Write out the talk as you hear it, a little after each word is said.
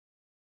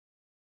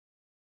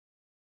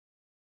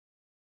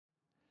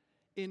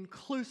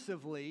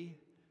inclusively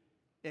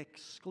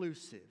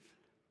exclusive.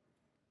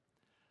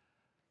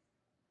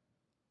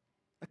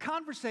 A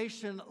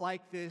conversation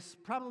like this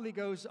probably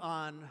goes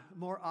on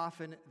more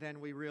often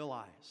than we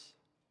realize.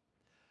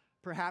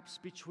 Perhaps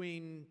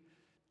between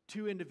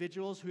two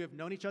individuals who have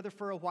known each other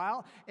for a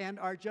while and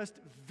are just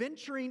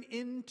venturing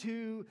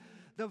into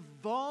the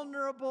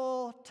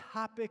vulnerable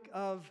topic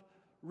of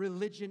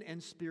religion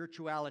and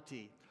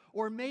spirituality.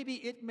 Or maybe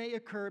it may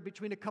occur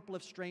between a couple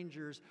of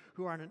strangers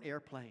who are on an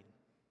airplane.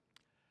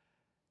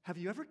 Have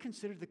you ever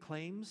considered the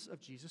claims of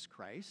Jesus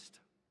Christ?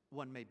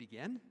 One may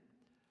begin.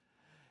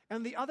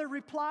 And the other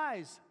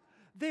replies,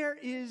 there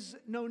is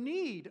no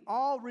need.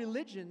 All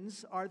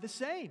religions are the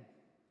same.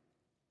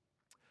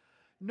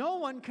 No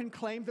one can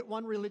claim that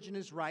one religion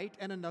is right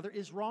and another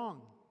is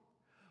wrong.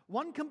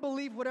 One can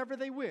believe whatever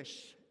they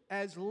wish,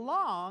 as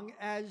long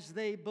as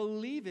they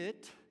believe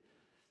it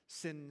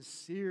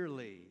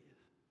sincerely.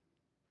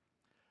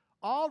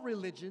 All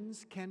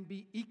religions can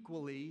be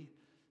equally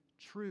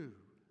true.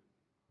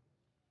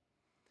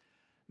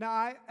 Now,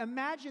 I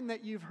imagine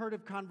that you've heard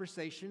of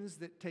conversations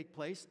that take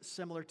place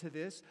similar to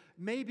this.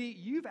 Maybe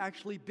you've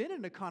actually been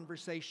in a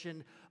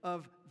conversation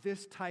of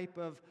this type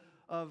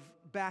of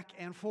back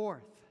and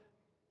forth.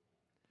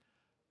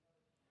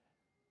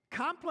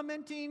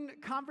 Complementing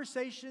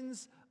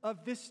conversations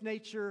of this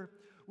nature,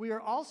 we are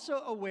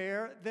also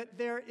aware that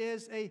there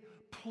is a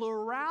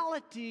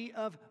plurality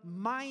of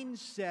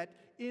mindset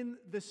in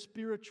the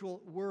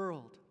spiritual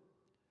world.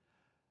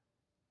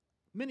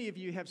 Many of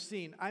you have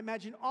seen, I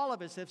imagine all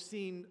of us have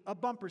seen a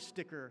bumper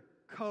sticker,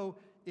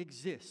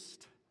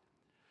 coexist.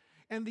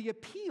 And the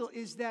appeal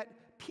is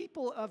that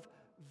people of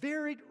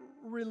varied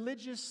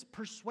religious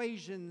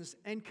persuasions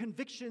and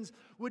convictions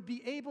would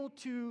be able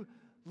to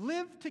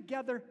live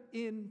together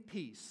in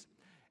peace.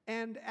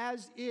 And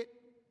as it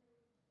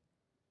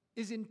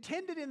is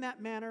intended in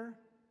that manner,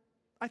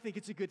 I think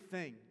it's a good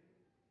thing.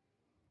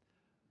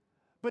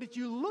 But if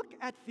you look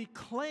at the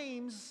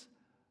claims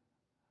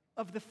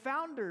of the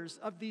founders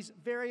of these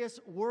various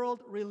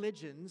world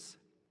religions,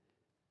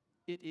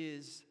 it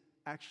is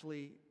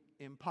actually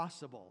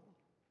impossible.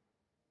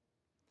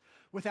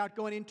 Without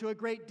going into a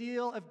great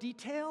deal of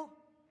detail,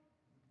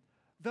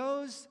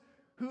 those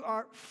who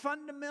are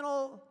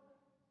fundamental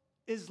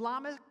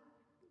Islamic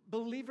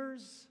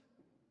believers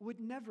would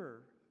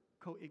never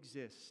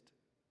coexist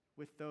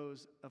with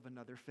those of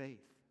another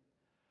faith.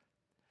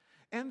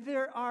 And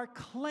there are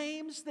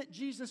claims that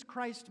Jesus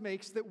Christ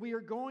makes that we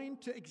are going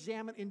to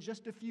examine in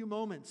just a few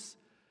moments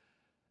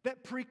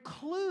that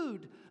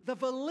preclude the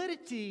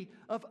validity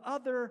of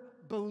other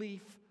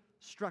belief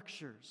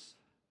structures.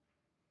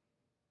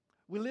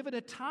 We live in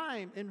a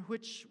time in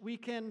which we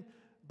can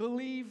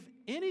believe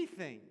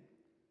anything,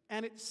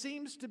 and it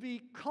seems to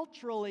be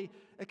culturally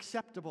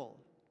acceptable.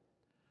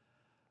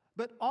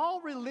 But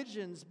all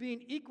religions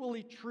being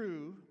equally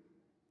true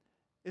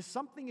is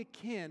something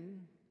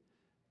akin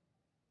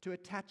to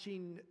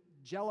attaching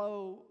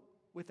Jell-O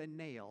with a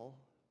nail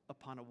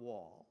upon a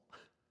wall.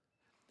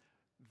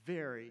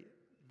 Very,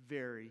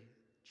 very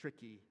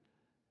tricky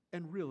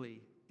and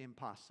really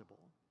impossible.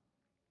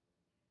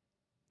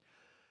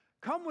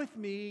 Come with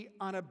me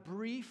on a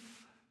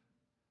brief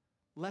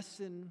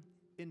lesson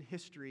in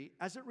history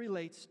as it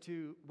relates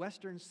to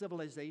Western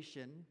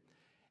civilization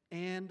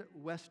and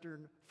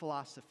Western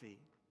philosophy.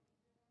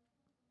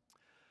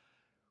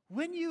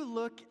 When you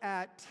look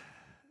at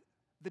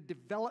the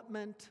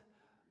development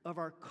of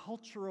our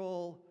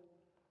cultural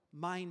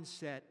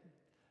mindset,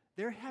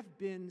 there have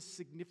been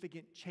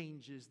significant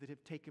changes that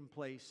have taken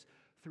place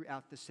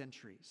throughout the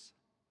centuries.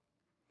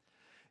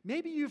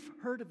 Maybe you've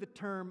heard of the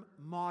term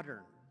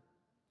modern,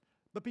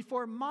 but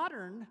before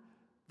modern,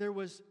 there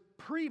was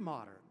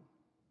pre-modern.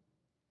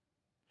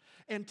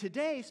 And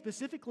today,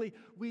 specifically,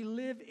 we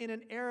live in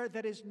an era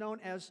that is known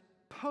as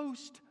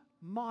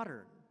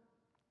post-modern.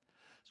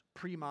 So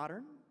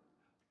pre-modern,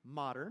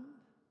 modern,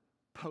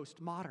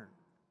 post-modern.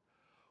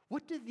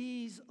 What do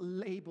these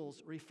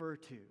labels refer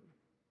to?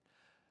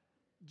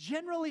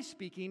 Generally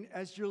speaking,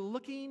 as you're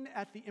looking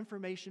at the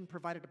information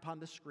provided upon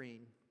the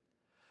screen,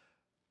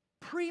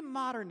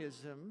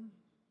 pre-modernism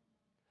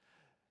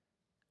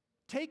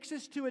takes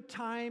us to a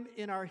time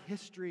in our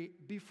history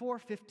before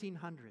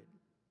 1500.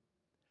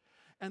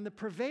 And the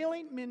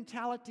prevailing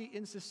mentality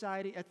in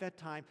society at that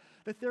time,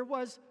 that there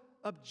was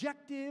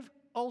objective,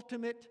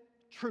 ultimate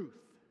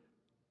truth.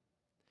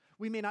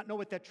 We may not know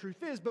what that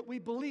truth is, but we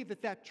believe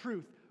that that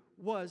truth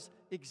was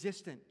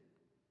existent.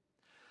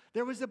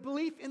 There was a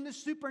belief in the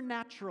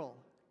supernatural,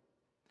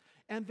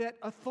 and that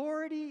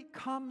authority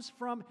comes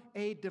from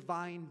a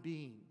divine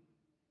being.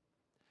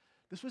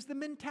 This was the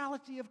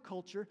mentality of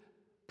culture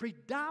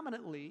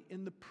predominantly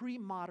in the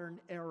pre-modern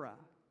era.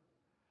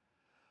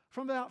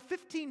 From about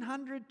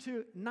 1500 to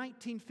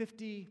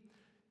 1950,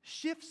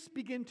 shifts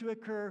begin to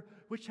occur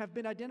which have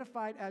been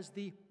identified as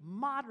the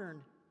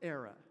modern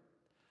era.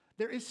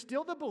 There is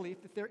still the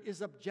belief that there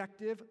is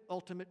objective,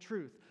 ultimate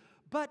truth.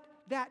 But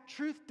that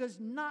truth does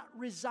not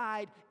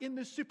reside in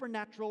the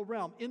supernatural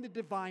realm, in the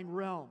divine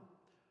realm.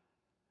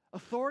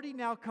 Authority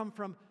now come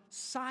from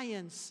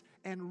science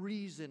and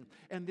reason,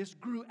 and this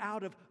grew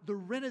out of the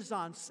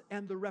Renaissance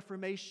and the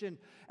Reformation.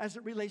 As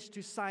it relates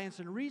to science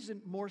and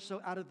reason, more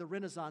so out of the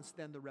Renaissance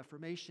than the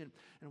Reformation,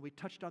 and we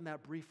touched on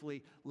that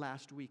briefly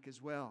last week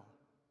as well.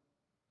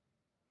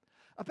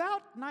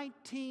 About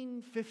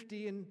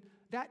 1950, and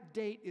that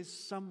date is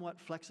somewhat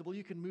flexible.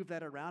 You can move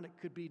that around. It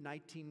could be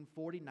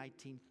 1940,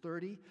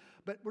 1930,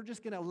 but we're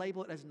just going to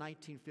label it as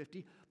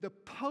 1950. The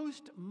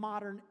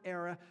postmodern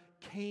era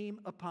came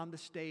upon the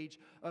stage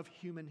of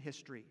human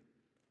history.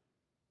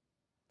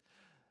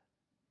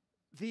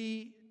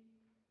 The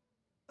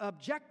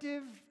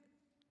objective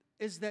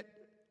is that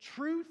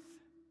truth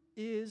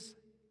is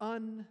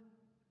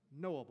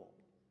unknowable.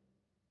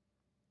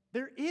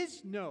 There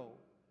is no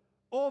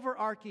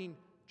overarching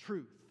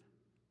truth.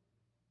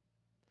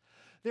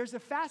 There's a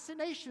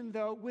fascination,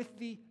 though, with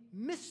the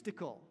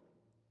mystical.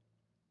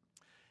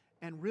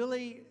 And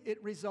really,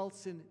 it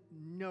results in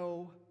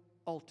no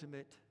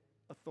ultimate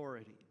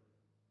authority.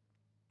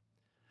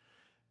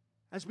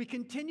 As we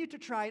continue to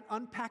try and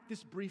unpack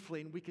this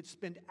briefly, and we could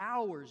spend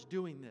hours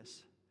doing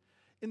this,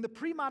 in the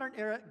pre-modern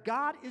era,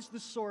 God is the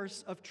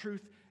source of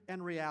truth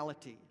and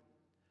reality.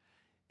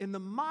 In the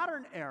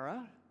modern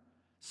era,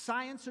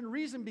 science and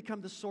reason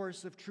become the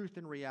source of truth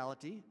and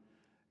reality.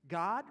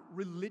 God,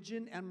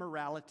 religion, and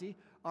morality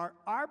are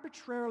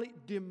arbitrarily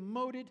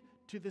demoted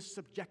to the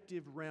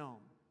subjective realm.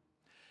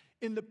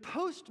 In the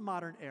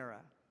postmodern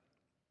era,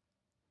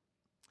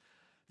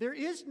 there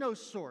is no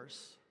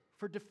source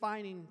for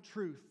defining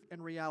truth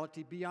and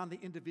reality beyond the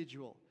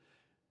individual.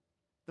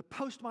 The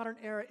postmodern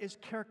era is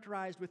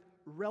characterized with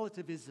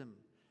relativism,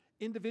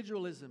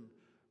 individualism,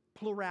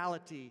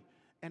 plurality,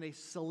 and a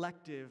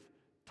selective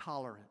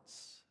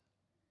tolerance.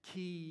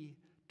 Key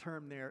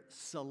term there,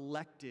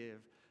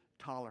 selective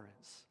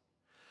tolerance.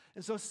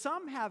 And so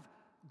some have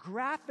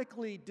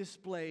graphically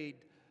displayed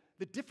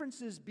the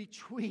differences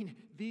between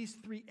these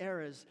three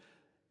eras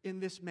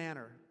in this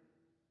manner.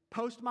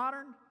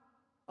 Postmodern,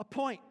 a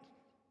point.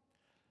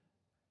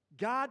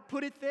 God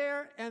put it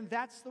there, and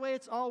that's the way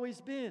it's always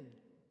been.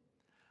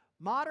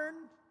 Modern,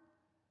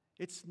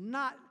 it's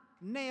not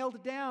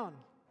nailed down.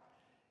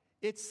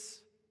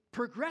 It's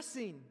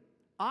progressing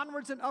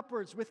onwards and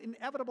upwards with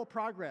inevitable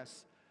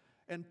progress.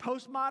 And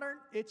postmodern,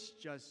 it's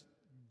just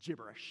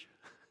gibberish.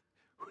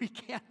 We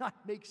cannot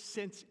make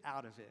sense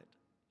out of it.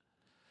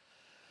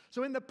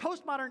 So in the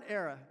postmodern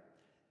era,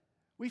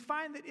 we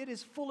find that it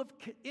is full of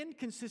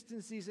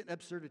inconsistencies and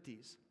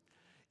absurdities.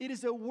 It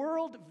is a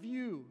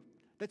worldview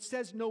that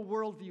says no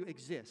worldview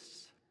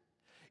exists.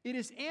 It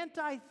is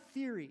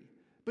anti-theory,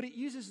 but it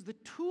uses the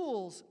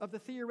tools of the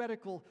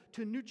theoretical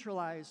to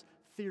neutralize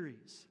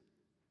theories.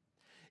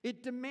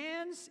 It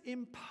demands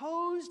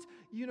imposed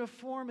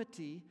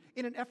uniformity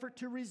in an effort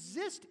to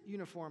resist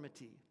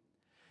uniformity.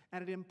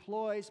 And it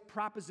employs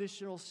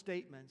propositional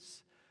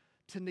statements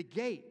to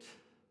negate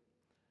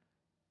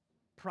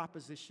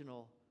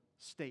propositional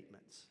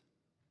statements.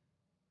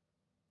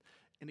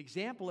 An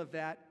example of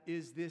that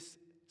is this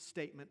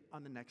statement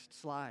on the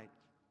next slide.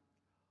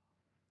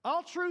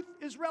 All truth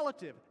is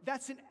relative.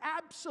 That's an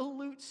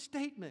absolute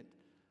statement.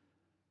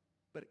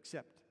 But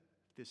except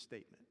this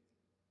statement.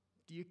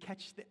 Do you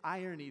catch the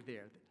irony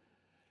there?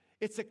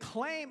 It's a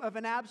claim of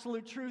an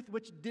absolute truth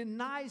which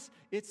denies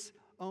its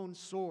own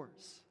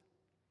source.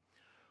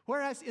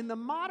 Whereas in the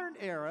modern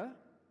era,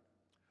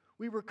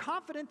 we were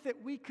confident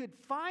that we could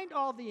find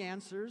all the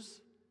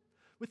answers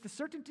with the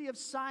certainty of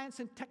science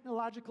and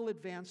technological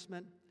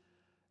advancement.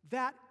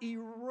 That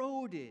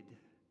eroded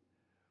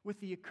with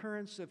the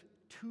occurrence of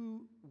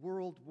 2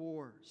 world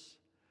wars.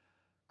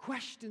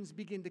 Questions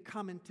begin to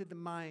come into the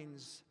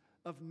minds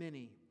of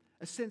many.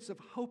 A sense of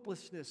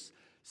hopelessness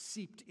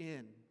seeped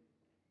in.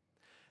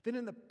 Then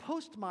in the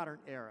postmodern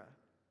era,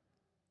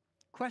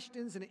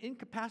 questions and an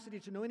incapacity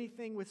to know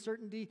anything with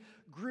certainty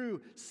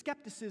grew.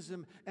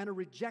 Skepticism and a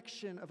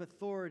rejection of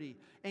authority.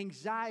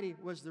 Anxiety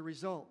was the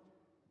result.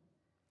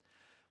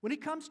 When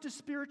it comes to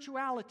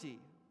spirituality,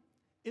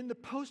 in the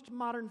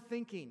postmodern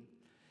thinking,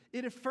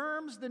 it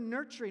affirms the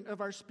nurturing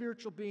of our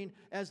spiritual being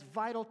as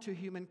vital to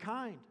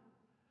humankind.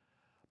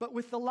 But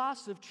with the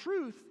loss of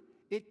truth,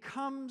 it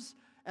comes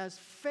as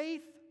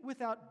faith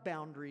without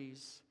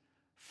boundaries,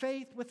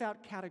 faith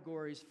without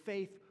categories,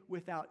 faith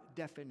without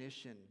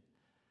definition.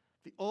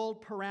 The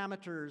old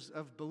parameters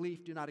of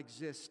belief do not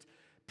exist.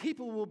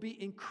 People will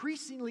be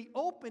increasingly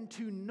open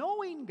to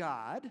knowing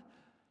God,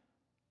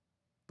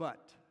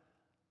 but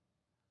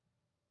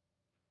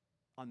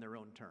on their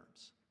own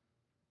terms.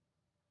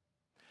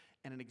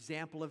 And an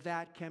example of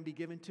that can be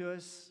given to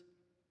us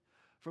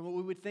from what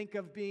we would think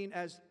of being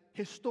as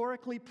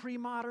historically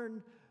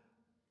pre-modern,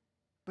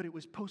 but it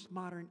was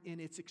postmodern in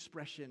its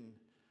expression.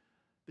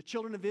 The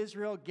children of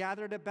Israel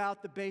gathered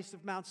about the base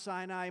of Mount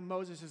Sinai.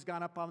 Moses has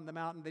gone up on the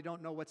mountain. They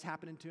don't know what's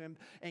happening to him.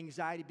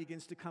 Anxiety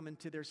begins to come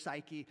into their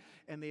psyche,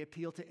 and they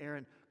appeal to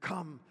Aaron,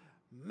 "Come,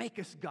 make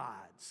us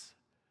gods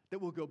that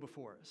will go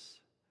before us."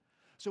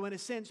 So in a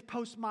sense,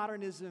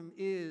 postmodernism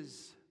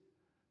is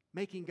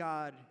making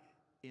God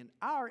in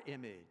our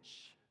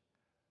image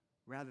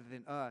rather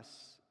than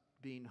us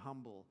being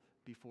humble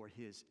before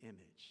His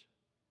image.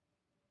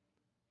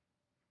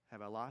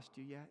 Have I lost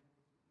you yet?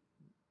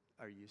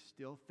 Are you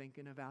still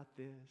thinking about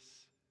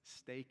this?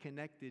 Stay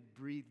connected,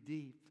 breathe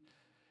deep,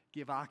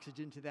 give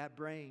oxygen to that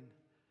brain.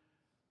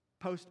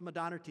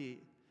 Postmodernity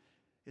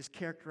is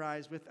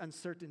characterized with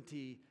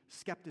uncertainty,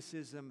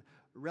 skepticism,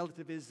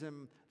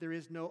 relativism. There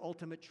is no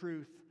ultimate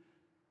truth.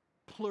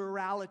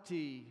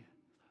 Plurality.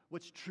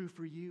 What's true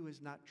for you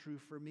is not true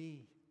for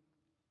me.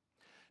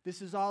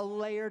 This is all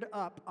layered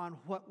up on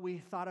what we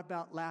thought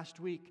about last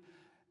week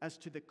as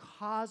to the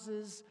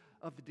causes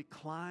of the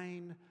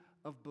decline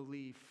of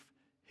belief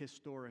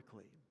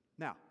historically.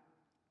 Now,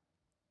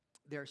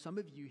 there are some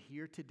of you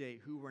here today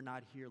who were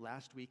not here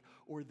last week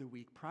or the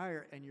week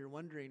prior, and you're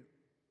wondering,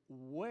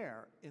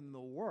 where in the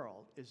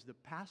world is the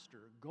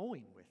pastor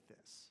going with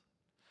this?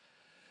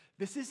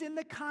 This is in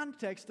the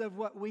context of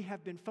what we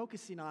have been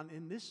focusing on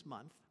in this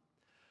month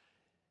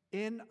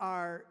in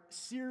our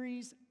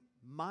series,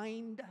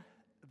 Mind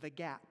the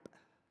Gap.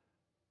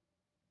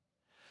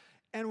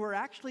 And we're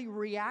actually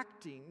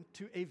reacting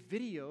to a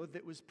video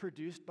that was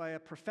produced by a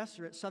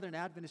professor at Southern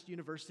Adventist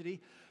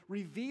University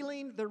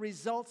revealing the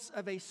results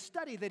of a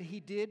study that he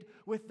did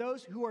with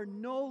those who are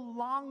no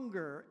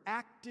longer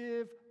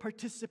active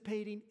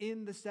participating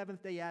in the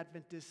Seventh-day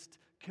Adventist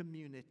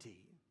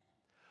community.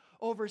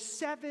 Over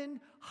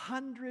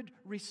 700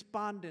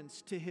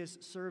 respondents to his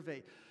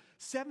survey.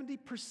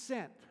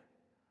 70%,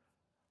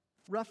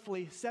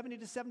 roughly 70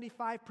 to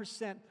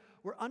 75%,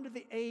 were under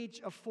the age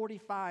of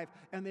 45,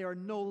 and they are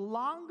no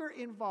longer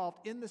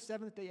involved in the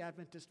Seventh-day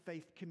Adventist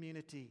faith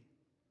community.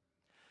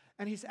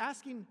 And he's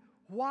asking,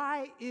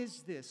 why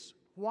is this?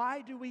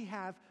 Why do we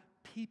have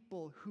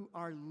people who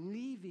are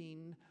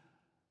leaving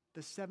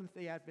the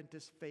Seventh-day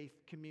Adventist faith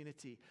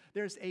community?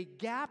 There's a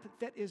gap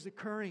that is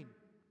occurring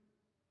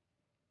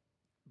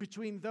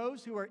between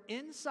those who are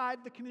inside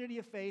the community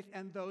of faith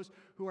and those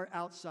who are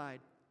outside.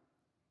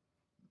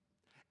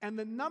 And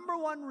the number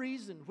one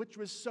reason, which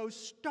was so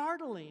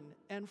startling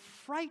and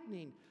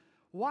frightening,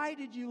 why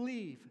did you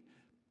leave?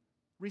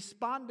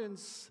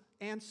 Respondents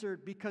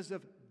answered because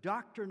of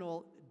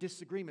doctrinal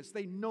disagreements.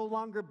 They no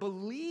longer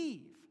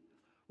believe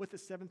what the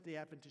Seventh-day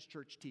Adventist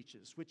Church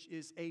teaches, which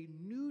is a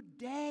new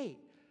day.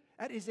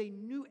 That is a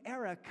new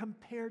era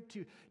compared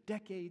to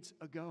decades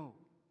ago.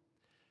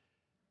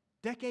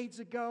 Decades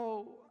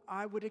ago,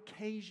 I would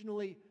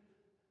occasionally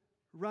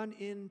run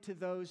into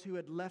those who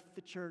had left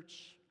the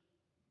church,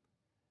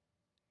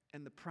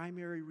 and the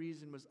primary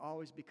reason was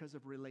always because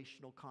of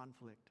relational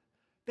conflict.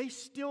 They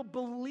still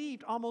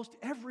believed almost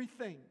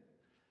everything,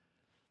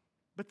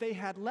 but they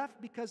had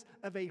left because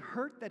of a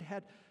hurt that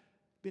had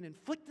been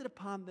inflicted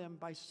upon them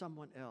by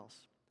someone else.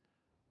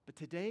 But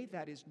today,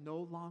 that is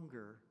no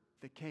longer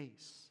the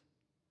case.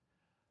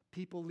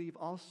 People leave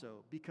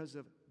also because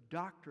of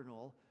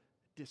doctrinal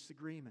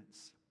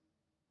disagreements.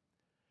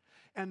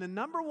 And the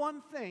number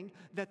one thing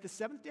that the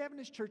Seventh-day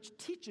Adventist Church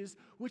teaches,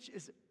 which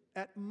is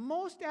at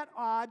most at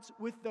odds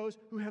with those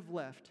who have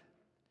left,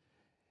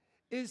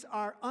 is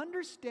our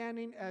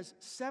understanding as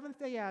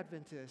Seventh-day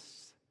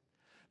Adventists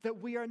that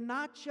we are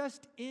not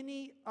just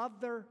any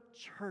other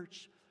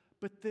church,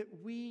 but that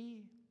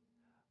we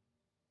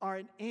are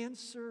an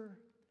answer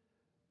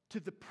to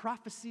the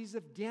prophecies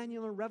of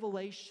Daniel and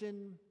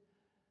Revelation,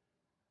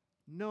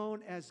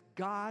 known as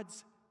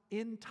God's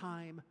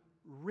end-time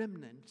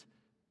remnant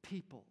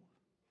people.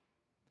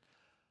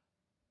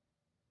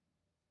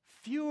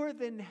 Fewer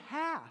than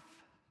half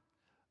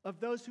of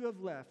those who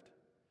have left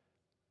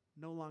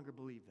no longer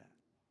believe that.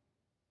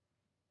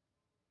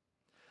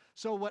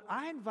 So what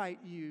I invite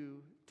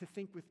you to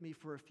think with me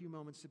for a few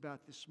moments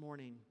about this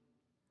morning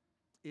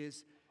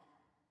is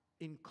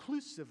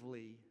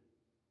inclusively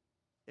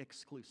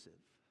exclusive.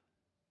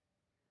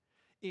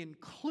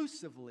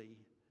 Inclusively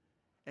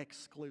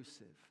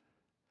exclusive.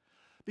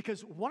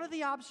 Because one of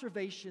the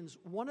observations,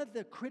 one of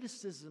the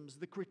criticisms,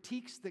 the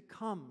critiques that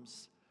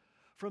comes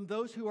from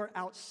those who are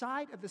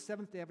outside of the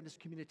Seventh-day Adventist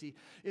community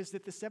is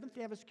that the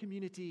Seventh-day Adventist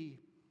community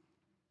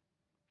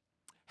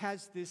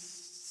has this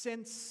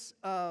sense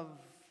of,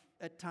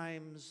 at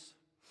times,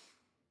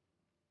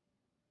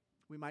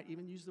 we might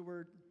even use the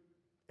word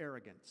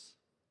arrogance,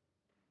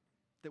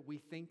 that we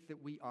think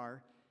that we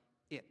are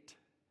it.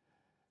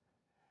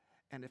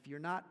 And if you're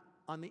not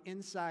on the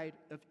inside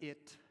of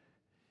it,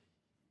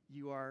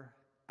 you are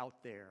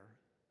out there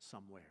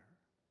somewhere.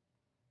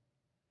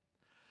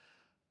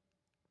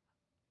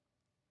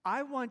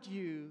 I want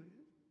you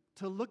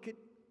to look at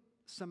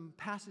some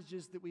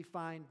passages that we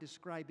find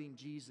describing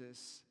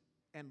Jesus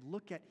and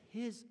look at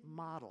his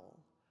model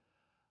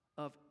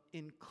of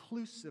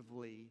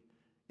inclusively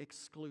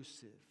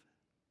exclusive.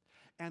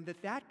 And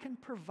that can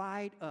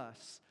provide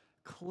us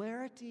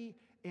clarity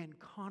and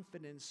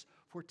confidence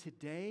for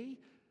today,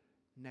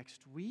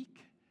 next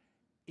week,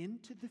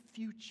 into the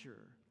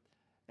future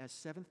as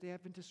Seventh-day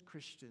Adventist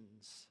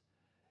Christians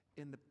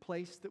in the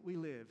place that we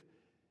live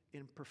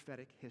in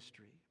prophetic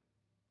history.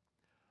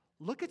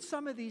 Look at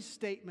some of these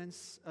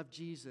statements of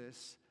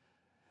Jesus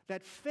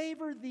that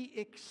favor the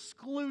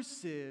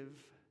exclusive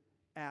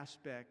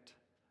aspect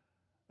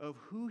of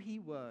who he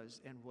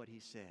was and what he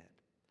said.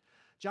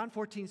 John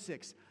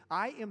 14:6,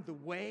 I am the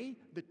way,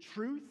 the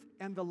truth,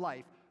 and the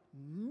life.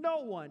 No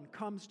one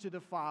comes to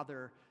the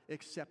Father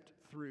except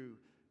through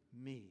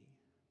me.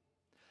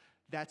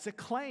 That's a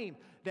claim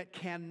that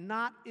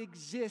cannot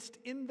exist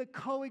in the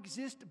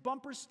coexist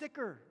bumper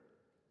sticker.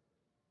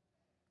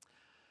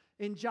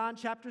 In John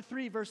chapter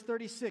 3, verse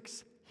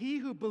 36, he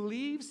who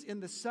believes in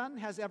the Son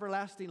has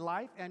everlasting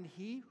life, and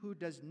he who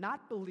does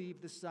not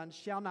believe the Son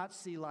shall not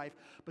see life,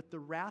 but the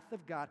wrath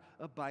of God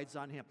abides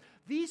on him.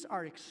 These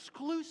are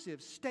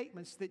exclusive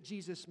statements that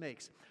Jesus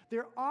makes.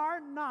 There are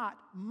not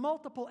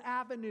multiple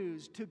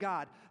avenues to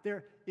God.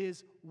 There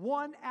is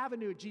one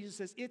avenue. Jesus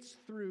says, it's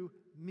through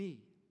me.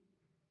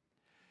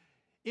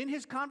 In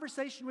his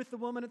conversation with the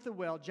woman at the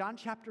well, John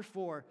chapter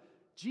 4,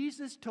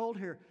 Jesus told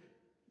her,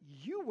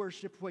 you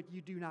worship what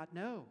you do not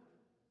know.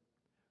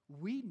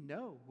 We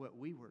know what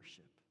we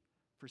worship,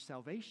 for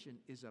salvation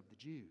is of the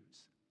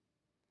Jews.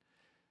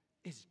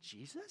 Is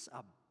Jesus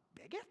a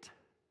bigot?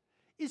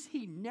 Is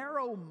he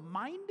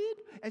narrow-minded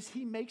as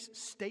he makes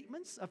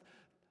statements of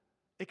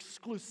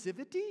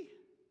exclusivity?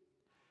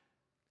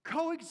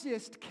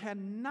 Coexist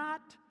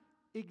cannot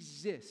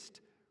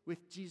exist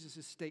with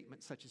Jesus'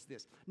 statement such as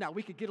this. Now,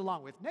 we could get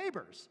along with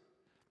neighbors,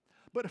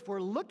 but if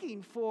we're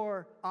looking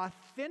for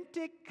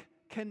authentic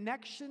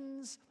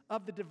connections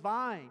of the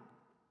divine,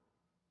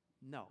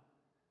 no,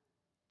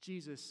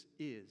 Jesus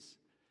is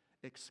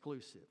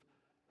exclusive.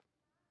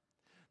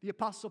 The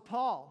Apostle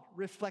Paul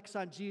reflects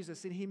on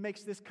Jesus, and he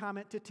makes this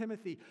comment to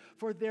Timothy,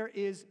 for there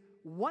is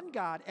one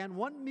God and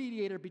one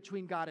mediator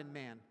between God and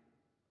man.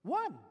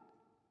 One.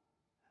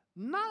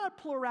 Not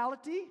a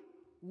plurality,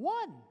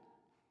 one.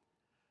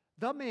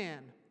 The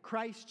man,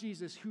 Christ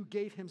Jesus, who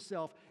gave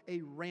himself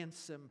a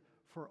ransom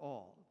for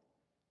all.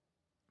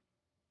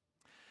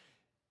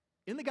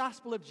 In the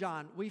Gospel of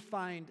John, we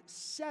find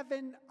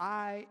 7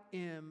 I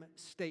am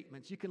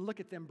statements. You can look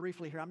at them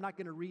briefly here. I'm not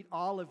going to read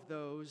all of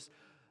those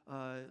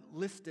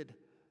listed.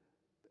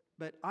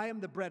 But I am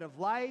the bread of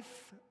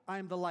life. I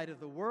am the light of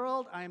the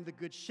world. I am the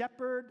good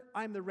shepherd.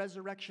 I am the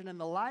resurrection and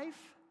the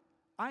life.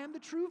 I am the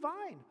true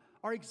vine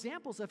are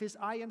examples of his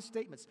I am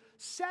statements.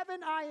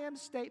 7 I am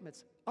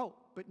statements. Oh,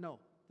 but no,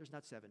 there's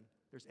not 7.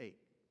 There's 8.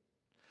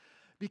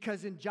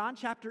 Because in John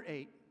chapter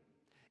 8,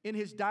 in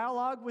his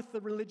dialogue with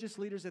the religious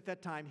leaders at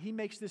that time, he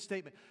makes this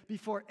statement.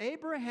 Before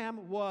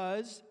Abraham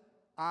was,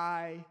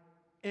 I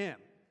am.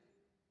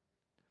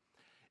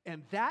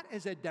 And that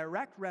is a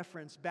direct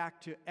reference back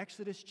to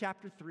Exodus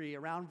chapter 3,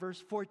 around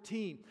verse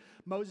 14.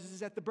 Moses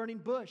is at the burning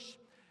bush,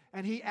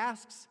 and he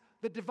asks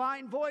the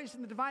divine voice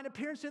and the divine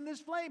appearance in this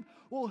flame,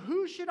 well,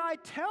 who should I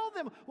tell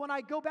them when I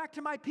go back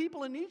to my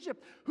people in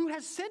Egypt? Who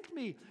has sent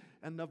me?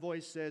 And the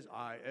voice says,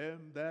 I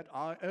am that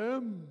I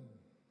am.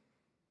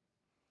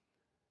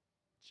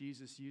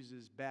 Jesus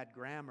uses bad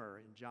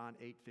grammar in John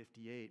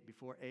 8:58.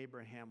 Before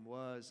Abraham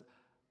was,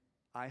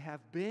 I have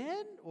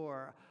been,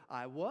 or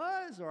I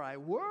was, or I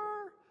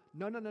were.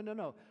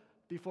 No.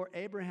 Before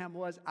Abraham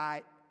was,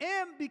 I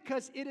am,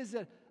 because it is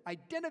an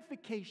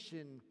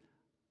identification.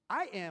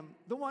 I am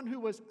the one who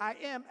was, I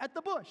am at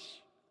the bush.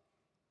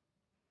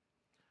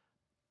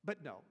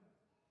 But no,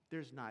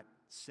 there's not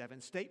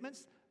 7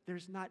 statements.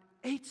 There's not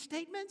 8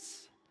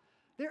 statements.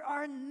 There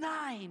are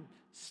 9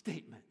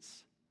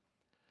 statements.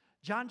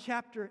 John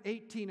chapter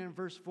 18 and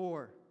verse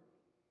 4.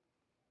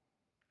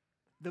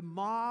 The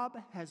mob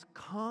has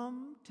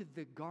come to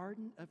the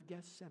Garden of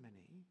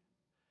Gethsemane,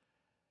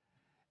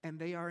 and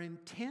they are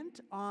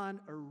intent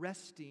on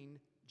arresting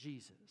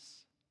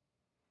Jesus.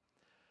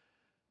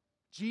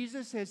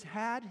 Jesus has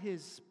had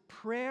his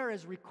prayer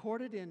as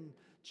recorded in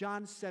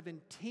John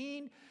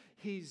 17.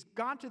 He's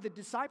gone to the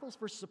disciples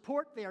for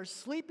support. They are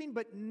sleeping,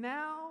 but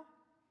now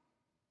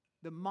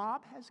the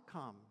mob has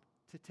come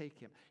to take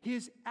him.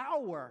 His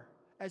hour,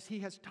 as he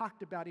has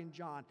talked about in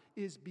John,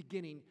 is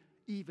beginning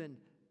even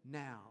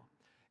now.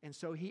 And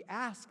so he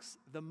asks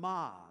the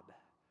mob,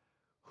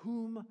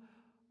 whom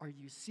are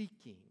you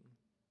seeking?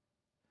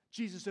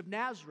 Jesus of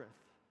Nazareth,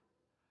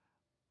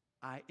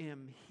 I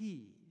am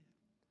he.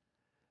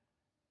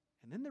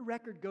 And then the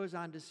record goes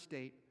on to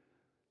state,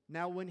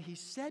 now when he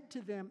said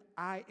to them,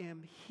 I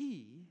am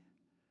he,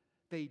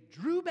 they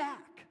drew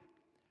back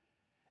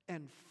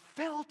and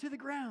fell to the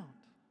ground.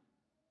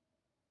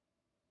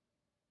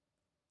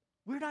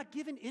 We're not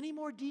given any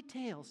more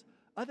details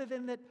other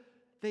than that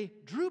they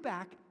drew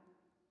back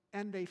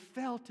and they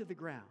fell to the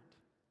ground.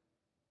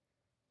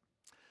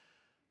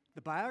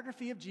 The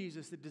biography of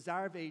Jesus, The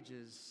Desire of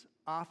Ages,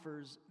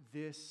 offers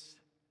this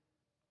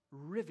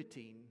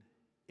riveting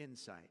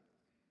insight.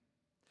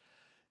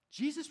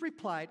 Jesus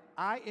replied,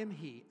 I am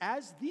he.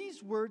 As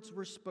these words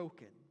were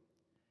spoken,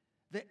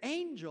 the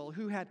angel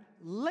who had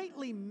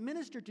lately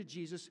ministered to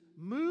Jesus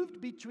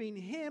moved between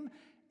him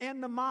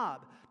and the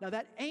mob. Now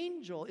that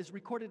angel is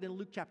recorded in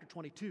Luke chapter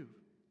 22.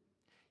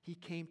 He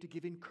came to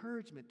give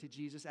encouragement to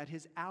Jesus at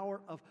his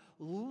hour of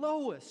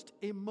lowest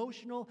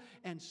emotional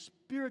and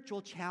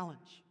spiritual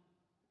challenge.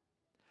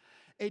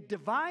 A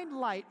divine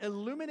light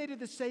illuminated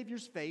the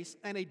Savior's face,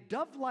 and a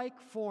dove-like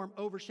form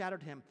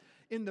overshadowed him.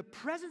 in the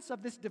presence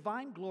of this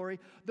divine glory,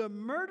 the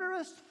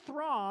murderous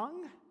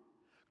throng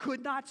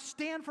could not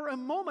stand for a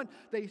moment.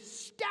 They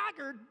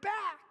staggered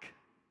back.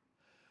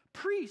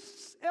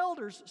 Priests,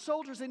 elders,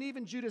 soldiers, and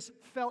even Judas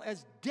fell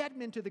as dead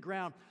men to the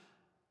ground.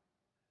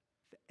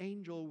 The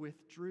angel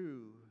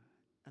withdrew,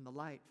 and the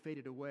light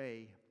faded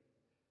away.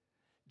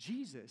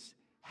 Jesus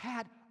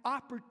had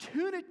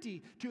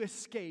opportunity to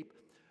escape,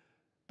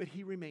 but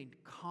he remained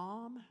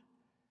calm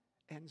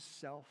and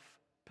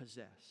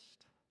self-possessed.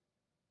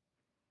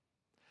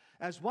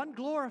 As one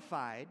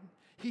glorified,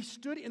 he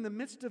stood in the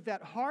midst of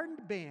that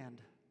hardened band,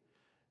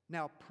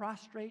 now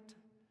prostrate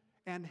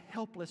and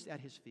helpless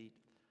at his feet.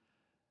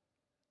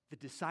 The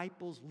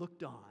disciples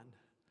looked on,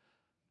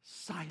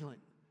 silent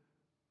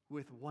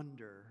with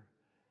wonder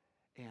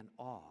and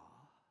awe.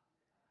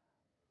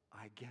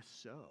 I guess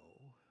so.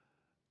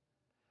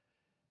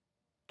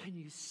 Can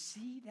you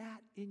see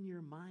that in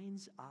your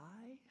mind's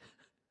eye?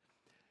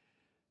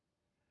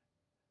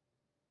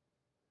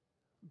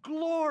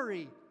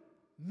 Glory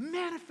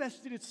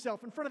manifested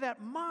itself in front of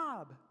that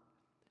mob.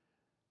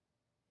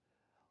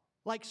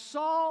 Like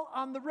Saul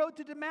on the road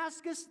to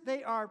Damascus,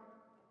 they are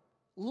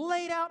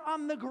laid out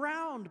on the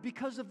ground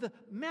because of the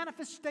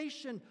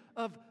manifestation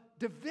of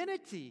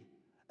divinity,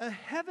 a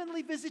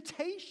heavenly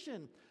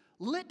visitation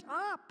lit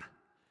up.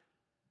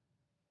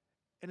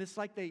 And it's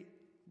like they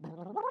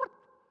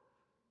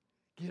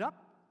get up,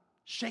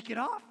 shake it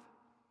off,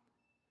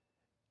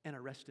 and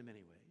arrest him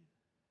anyway.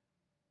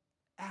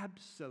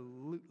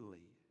 Absolutely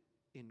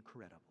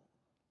incredible.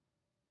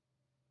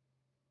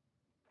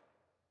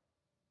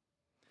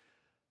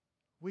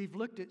 We've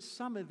looked at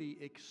some of the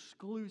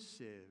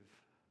exclusive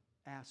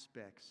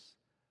aspects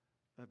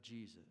of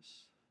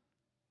Jesus.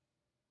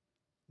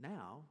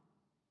 Now,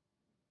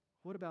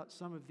 what about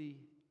some of the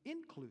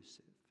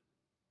inclusive,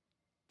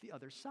 the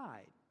other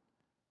side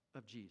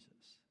of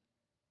Jesus?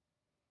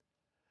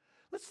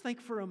 Let's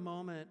think for a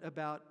moment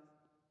about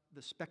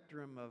the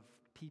spectrum of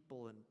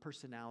people and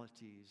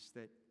personalities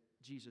that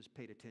Jesus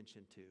paid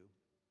attention to.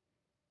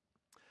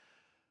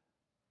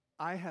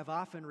 I have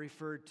often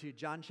referred to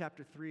John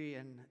chapter 3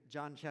 and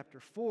John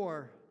chapter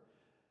 4,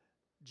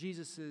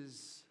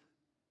 Jesus'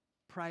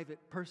 private,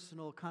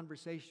 personal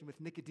conversation with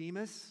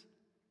Nicodemus.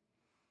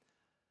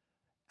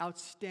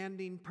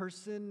 Outstanding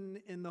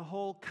person in the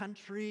whole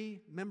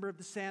country, member of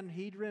the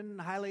Sanhedrin,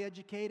 highly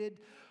educated,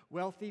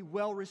 wealthy,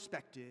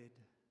 well-respected.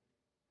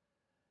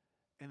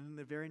 And in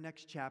the very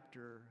next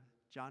chapter,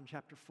 John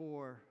chapter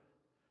 4,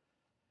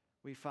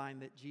 we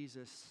find that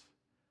Jesus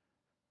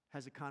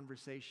has a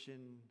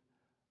conversation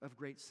of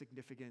great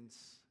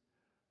significance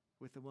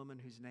with a woman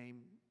whose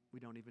name we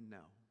don't even know.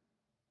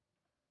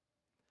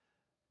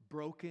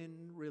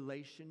 Broken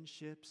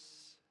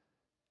relationships,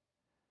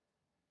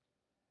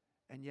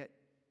 and yet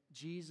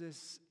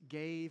Jesus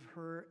gave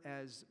her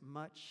as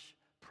much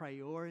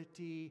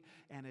priority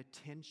and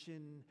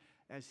attention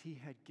as he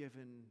had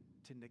given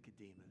to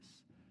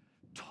Nicodemus.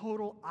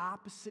 Total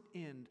opposite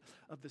end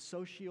of the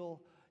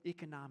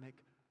socio-economic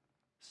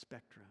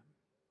spectrum.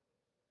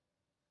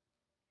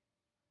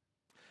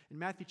 In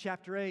Matthew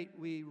chapter 8,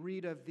 we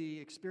read of the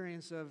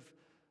experience of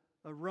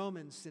a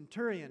Roman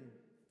centurion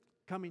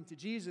coming to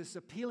Jesus,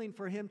 appealing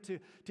for him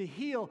to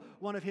heal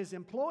one of his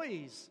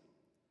employees.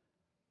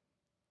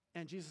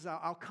 And Jesus says,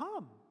 I'll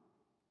come.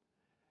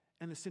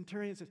 And the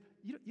centurion says,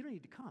 you don't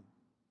need to come.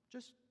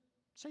 Just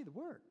say the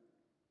word.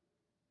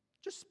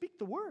 Just speak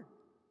the word.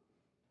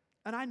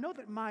 And I know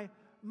that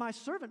my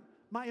servant,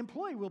 my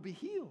employee will be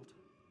healed.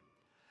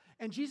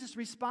 And Jesus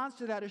responds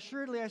to that,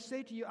 assuredly I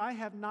say to you, I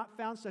have not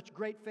found such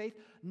great faith,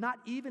 not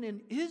even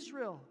in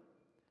Israel.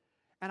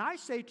 And I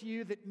say to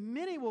you that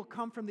many will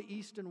come from the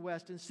east and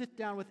west and sit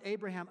down with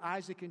Abraham,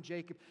 Isaac, and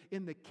Jacob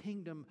in the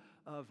kingdom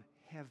of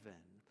heaven.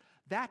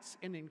 That's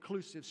an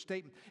inclusive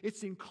statement.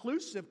 It's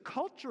inclusive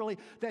culturally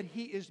that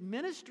he is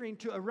ministering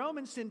to a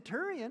Roman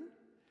centurion.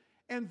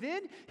 And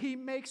then he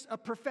makes a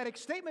prophetic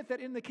statement that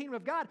in the kingdom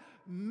of God,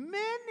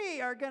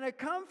 many are going to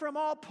come from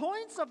all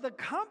points of the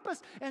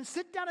compass and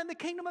sit down in the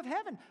kingdom of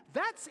heaven.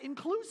 That's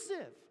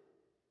inclusive.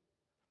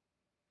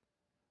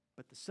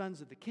 But the sons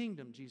of the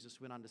kingdom,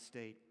 Jesus went on to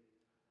state,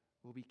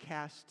 will be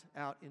cast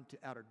out into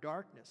outer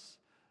darkness,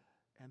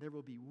 and there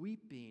will be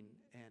weeping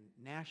and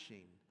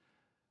gnashing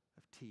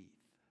of teeth.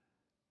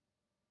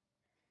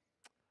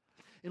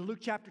 In Luke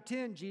chapter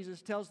 10,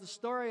 Jesus tells the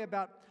story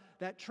about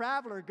that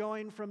traveler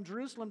going from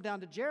Jerusalem down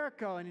to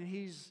Jericho, and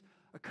he's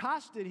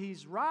accosted,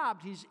 he's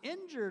robbed, he's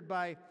injured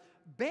by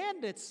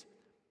bandits.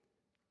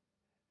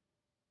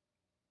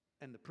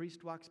 And the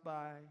priest walks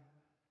by,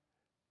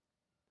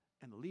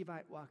 and the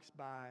Levite walks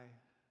by.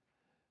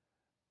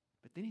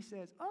 But then he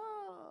says,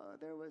 oh,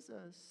 there was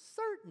a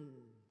certain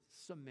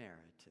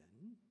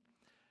Samaritan.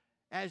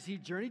 As he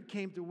journeyed,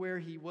 came to where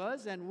he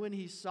was, and when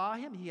he saw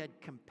him, he had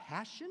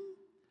compassion.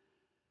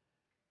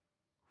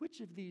 Which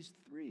of these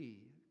three,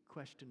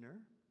 questioner,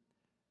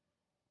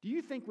 do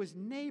you think was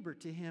neighbor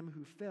to him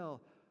who fell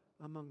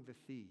among the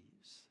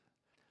thieves?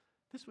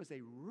 This was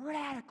a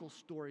radical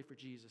story for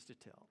Jesus to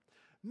tell,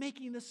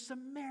 making the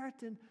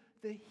Samaritan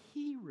the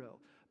hero.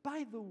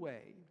 By the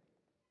way,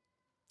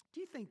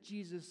 Do you think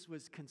Jesus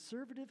was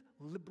conservative,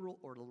 liberal,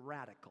 or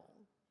radical?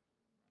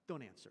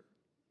 Don't answer.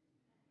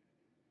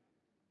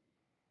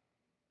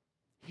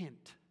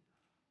 Hint,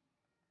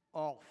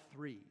 all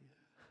three,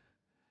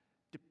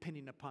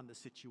 depending upon the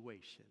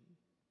situation.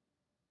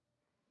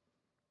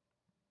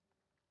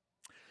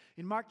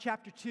 In Mark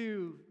chapter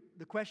 2,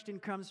 the question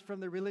comes from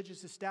the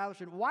religious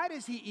establishment. Why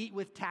does he eat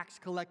with tax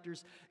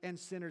collectors and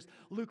sinners?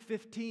 Luke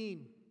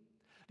 15,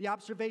 the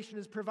observation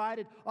is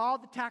provided. All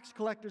the tax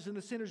collectors and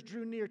the sinners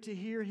drew near to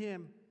hear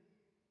him.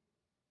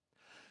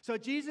 So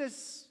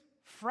Jesus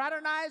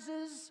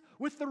fraternizes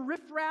with the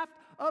riffraff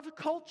of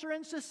culture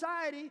and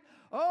society.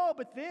 Oh,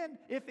 but then,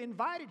 if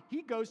invited,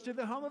 he goes to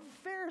the home of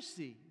a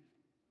Pharisee.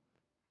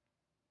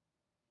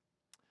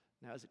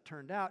 Now, as it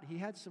turned out, he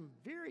had some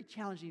very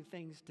challenging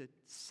things to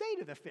say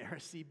to the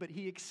Pharisee, but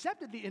he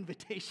accepted the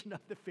invitation of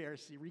the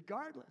Pharisee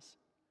regardless.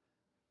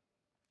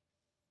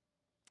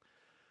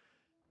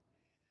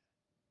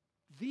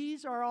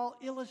 These are all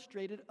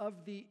illustrated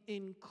of the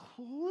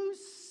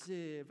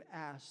inclusive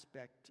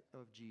aspect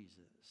of Jesus.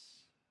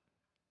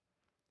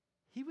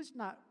 He was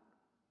not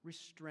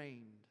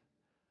restrained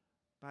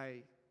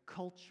by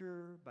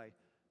culture, by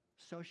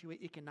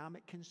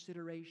socioeconomic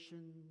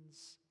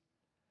considerations.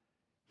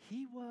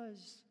 He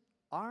was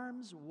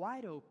arms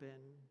wide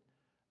open,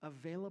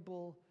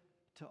 available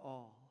to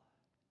all.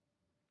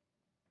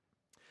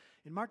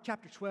 In Mark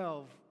chapter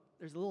 12,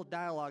 there's a little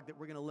dialogue that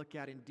we're going to look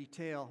at in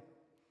detail.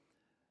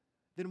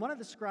 Then one of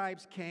the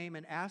scribes came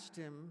and asked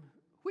him,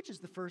 "Which is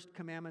the first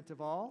commandment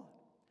of all?"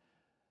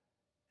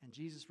 And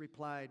Jesus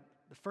replied,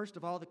 "The first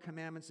of all the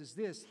commandments is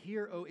this: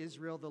 Hear, O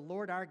Israel, the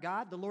Lord our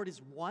God, the Lord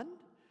is one.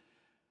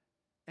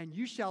 And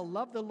you shall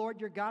love the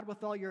Lord your God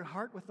with all your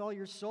heart, with all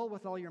your soul,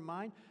 with all your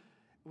mind,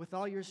 with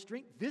all your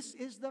strength. This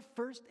is the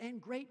first and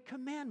great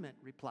commandment,"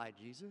 replied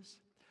Jesus.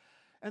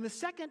 "And the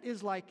second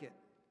is like it.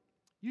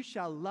 You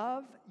shall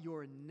love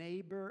your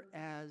neighbor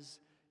as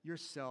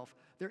yourself.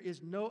 There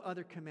is no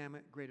other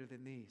commandment greater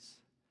than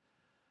these."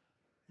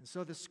 And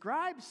so the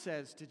scribe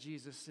says to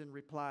Jesus in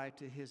reply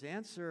to his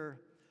answer,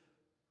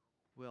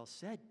 "Well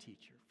said,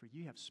 teacher, for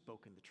you have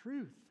spoken the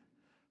truth.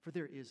 For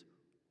there is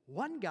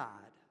one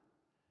God,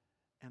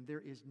 and there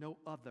is no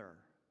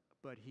other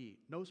but He."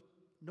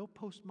 No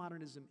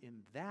postmodernism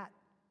in that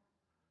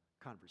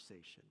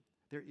conversation.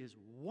 There is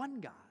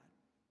one God,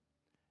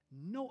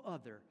 no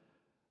other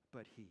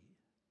but He.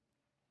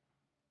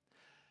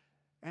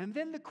 And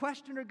then the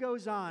questioner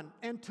goes on,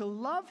 "And to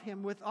love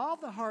Him with all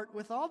the heart,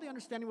 with all the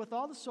understanding, with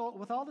all the soul,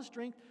 with all the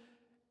strength,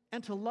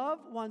 and to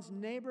love one's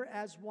neighbor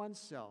as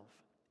oneself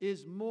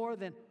is more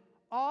than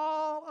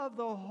all of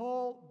the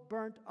whole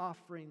burnt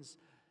offerings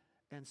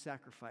and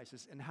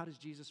sacrifices." And how does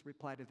Jesus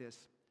reply to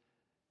this?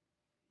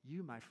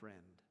 "You, my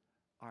friend,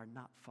 are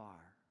not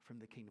far from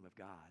the kingdom of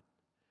God."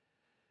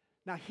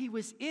 Now, he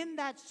was in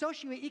that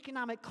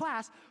socioeconomic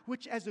class,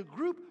 which as a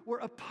group were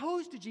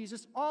opposed to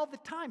Jesus all the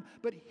time.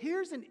 But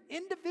here's an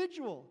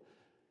individual,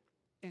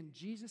 and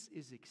Jesus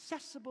is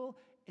accessible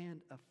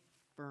and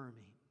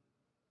affirming.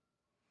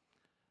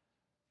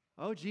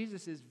 Oh,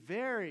 Jesus is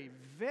very,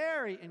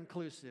 very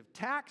inclusive.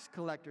 Tax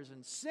collectors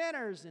and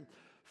sinners and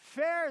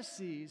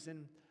Pharisees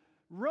and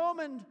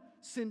Roman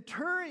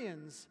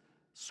centurions,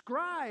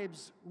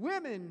 scribes,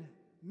 women,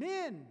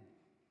 men.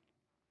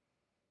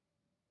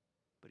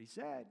 But he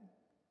said,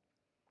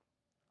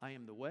 "I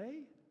am the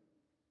way,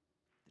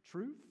 the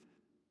truth,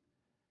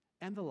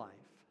 and the life.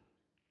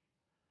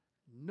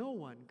 No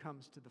one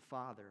comes to the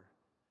Father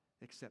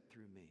except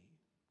through me."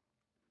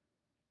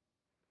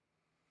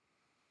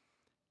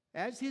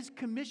 As his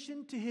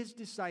commission to his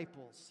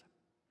disciples,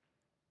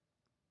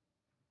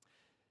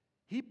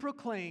 he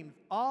proclaimed,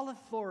 "All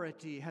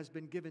authority has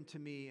been given to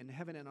me in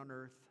heaven and on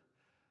earth.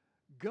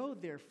 Go,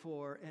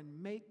 therefore,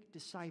 and make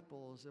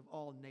disciples of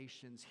all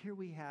nations." Here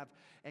we have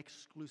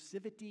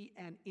exclusivity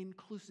and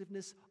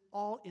inclusiveness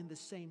all in the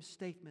same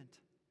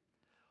statement.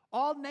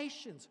 All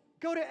nations.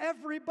 Go to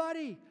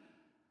everybody.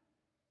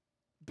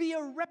 Be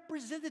a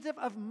representative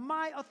of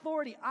my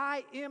authority.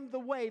 I am the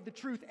way, the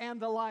truth,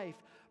 and the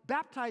life.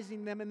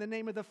 Baptizing them in the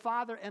name of the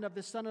Father and of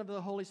the Son and of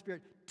the Holy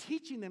Spirit,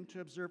 teaching them to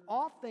observe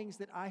all things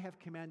that I have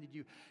commanded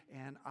you.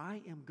 And I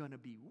am going to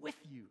be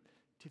with you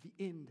to the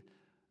end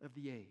of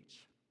the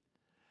age.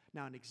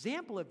 Now, an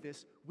example of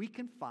this we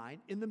can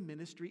find in the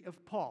ministry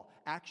of Paul.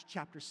 Acts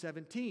chapter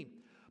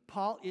 17.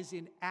 Paul is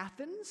in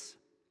Athens,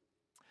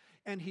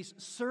 and he's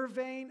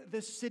surveying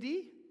the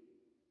city.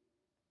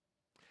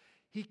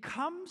 He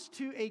comes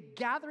to a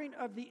gathering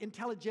of the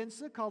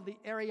intelligentsia called the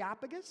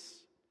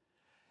Areopagus,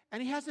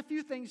 and he has a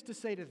few things to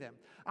say to them.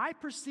 "I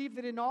perceive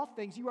that in all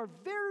things you are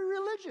very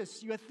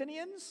religious, you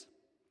Athenians.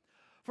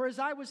 For as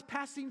I was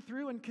passing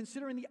through and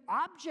considering the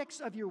objects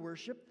of your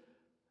worship,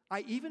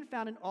 I even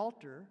found an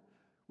altar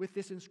with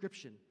this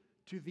inscription,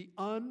 'To the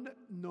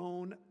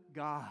unknown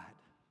God.'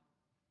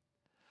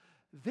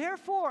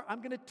 Therefore,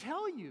 I'm going to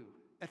tell you,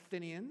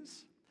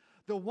 Athenians,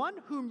 the one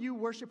whom you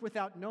worship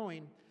without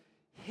knowing,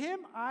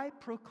 him I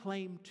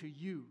proclaim to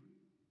you.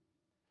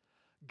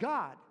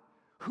 God,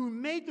 who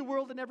made the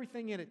world and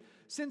everything in it,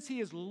 since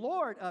he is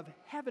Lord of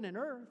heaven and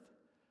earth,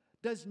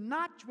 does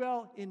not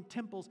dwell in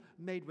temples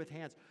made with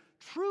hands.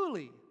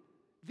 Truly,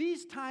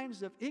 these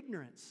times of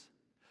ignorance,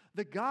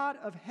 the God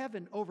of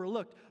heaven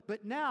overlooked,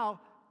 but now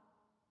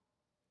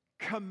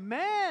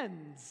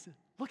commands,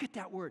 look at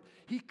that word,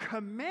 he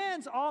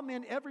commands all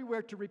men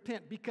everywhere to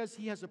repent, because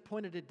he has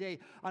appointed a day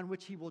on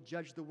which he will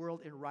judge the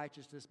world in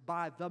righteousness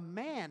by the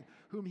man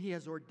whom he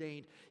has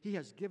ordained. He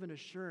has given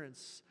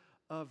assurance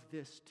of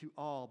this to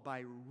all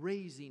by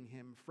raising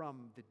him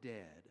from the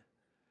dead.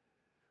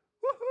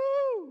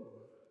 Woohoo!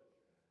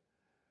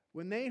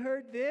 When they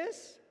heard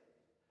this,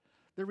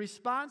 the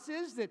response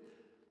is that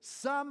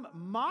some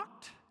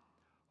mocked,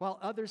 while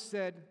others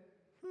said,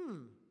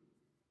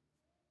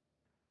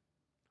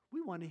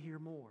 we want to hear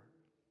more.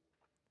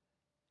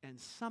 And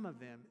some of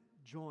them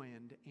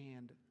joined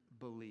and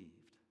believed.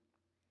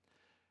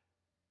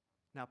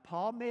 Now,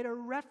 Paul made a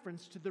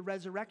reference to the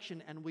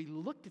resurrection, and we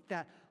looked at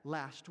that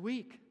last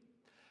week.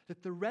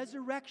 That the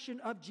resurrection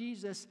of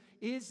Jesus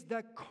is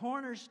the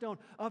cornerstone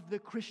of the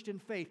Christian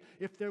faith.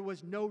 If there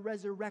was no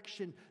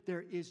resurrection,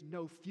 there is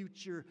no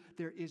future,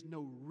 there is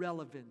no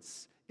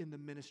relevance in the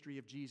ministry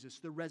of Jesus.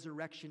 The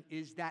resurrection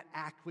is that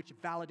act which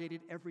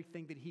validated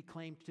everything that he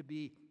claimed to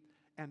be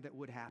and that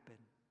would happen.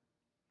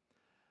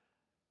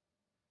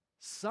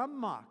 Some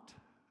mocked,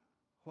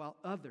 while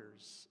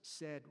others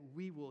said,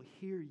 we will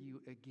hear you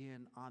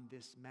again on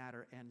this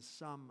matter, and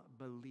some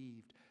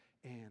believed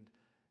and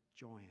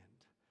joined.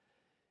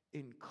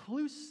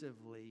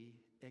 Inclusively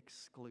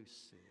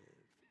exclusive.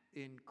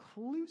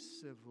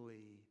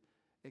 Inclusively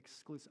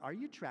exclusive. Are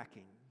you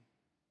tracking?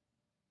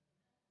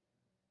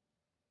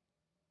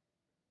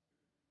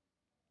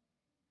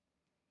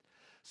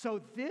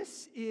 So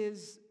this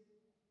is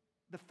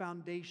the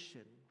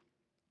foundation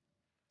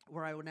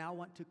where I now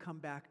want to come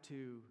back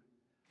to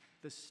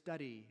the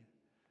study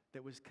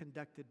that was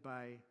conducted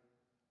by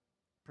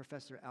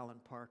Professor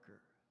Alan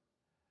Parker.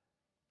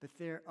 That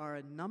there are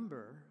a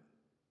number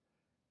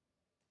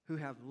who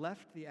have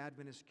left the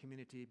Adventist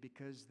community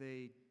because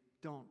they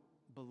don't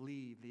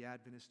believe the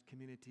Adventist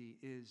community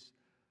is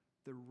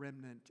the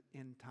remnant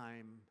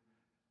end-time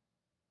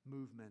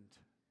movement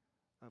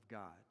of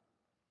God.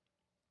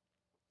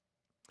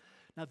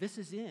 Now, this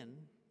is in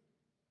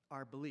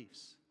our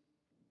beliefs.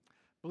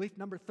 Belief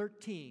number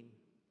 13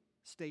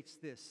 states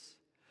this: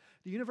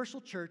 the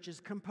universal church is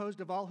composed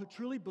of all who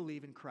truly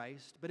believe in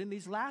Christ, but in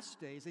these last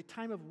days, a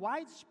time of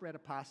widespread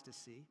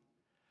apostasy,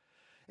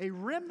 a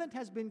remnant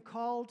has been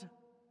called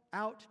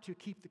out to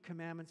keep the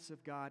commandments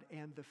of God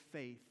and the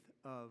faith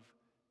of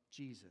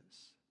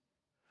Jesus.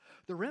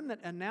 The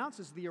remnant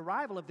announces the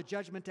arrival of the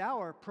judgment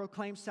hour,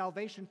 proclaims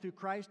salvation through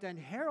Christ, and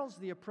heralds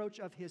the approach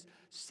of his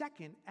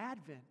second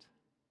advent.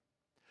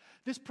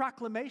 This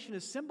proclamation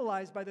is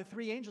symbolized by the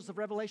three angels of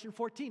Revelation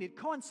 14. It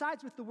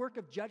coincides with the work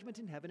of judgment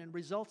in heaven and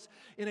results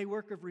in a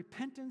work of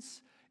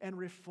repentance and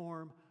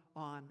reform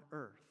on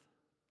earth.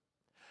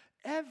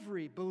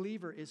 Every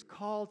believer is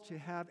called to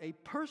have a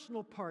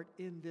personal part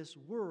in this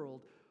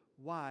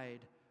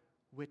worldwide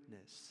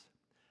witness.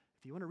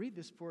 If you want to read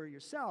this for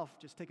yourself,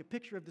 just take a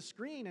picture of the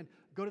screen and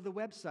go to the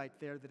website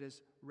there that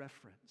is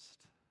referenced.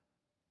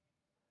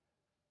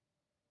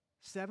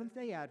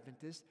 Seventh-day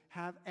Adventists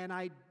have an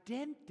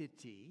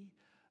identity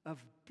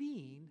of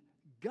being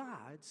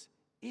God's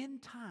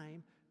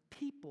end-time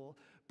people,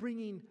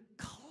 bringing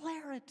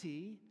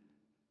clarity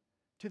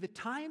to the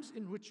times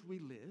in which we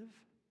live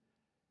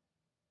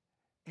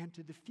and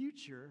to the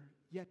future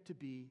yet to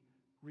be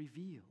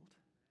revealed.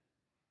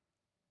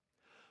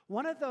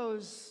 One of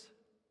those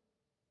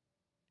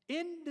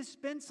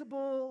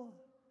indispensable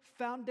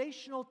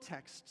foundational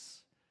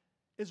texts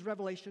is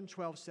Revelation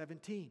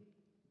 12:17.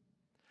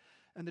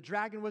 And the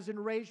dragon was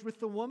enraged with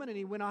the woman, and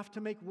he went off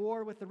to make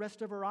war with the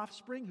rest of her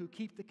offspring who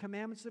keep the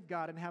commandments of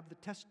God and have the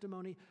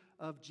testimony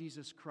of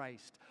Jesus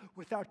Christ.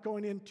 Without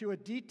going into a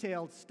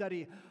detailed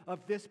study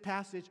of this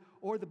passage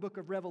or the book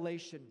of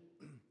Revelation,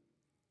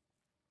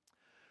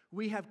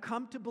 we have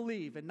come to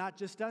believe, and not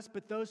just us,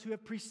 but those who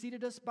have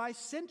preceded us by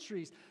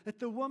centuries,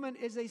 that the woman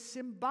is a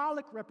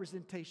symbolic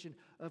representation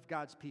of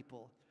God's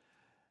people.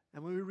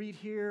 And when we read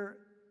here,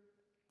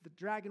 the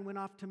dragon went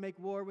off to make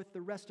war with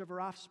the rest of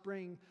her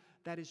offspring,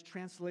 that is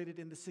translated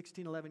in the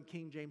 1611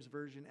 King James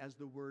Version as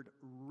the word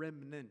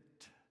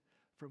remnant,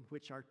 from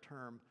which our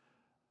term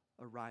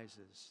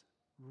arises.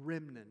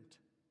 Remnant,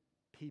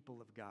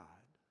 people of God.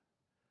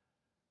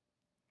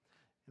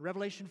 In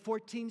Revelation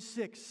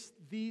 14:6,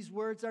 these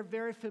words are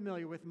very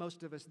familiar with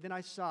most of us. Then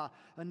I saw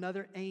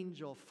another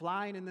angel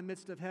flying in the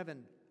midst of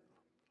heaven,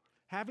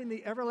 having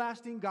the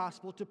everlasting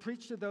gospel to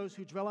preach to those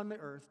who dwell on the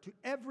earth, to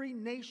every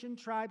nation,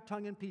 tribe,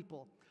 tongue, and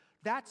people.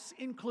 That's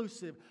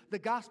inclusive. The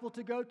gospel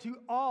to go to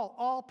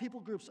all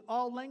people groups,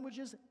 all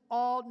languages,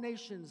 all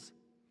nations.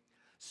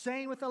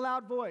 Saying with a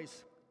loud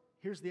voice,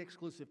 here's the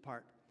exclusive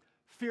part: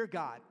 fear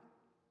God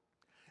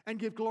and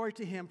give glory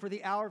to him, for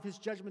the hour of his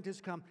judgment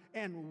has come,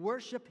 and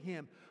worship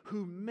him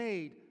who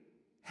made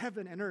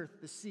heaven and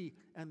earth, the sea,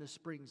 and the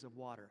springs of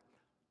water.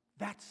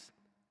 That's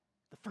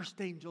the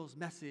first angel's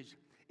message.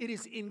 It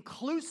is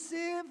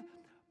inclusive,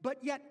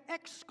 but yet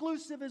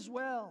exclusive as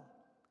well.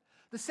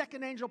 The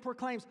second angel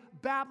proclaims,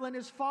 Babylon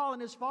is fallen,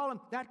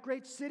 that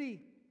great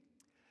city.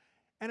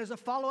 And as a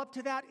follow-up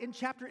to that, in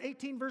chapter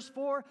 18, verse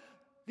 4,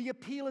 the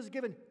appeal is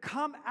given,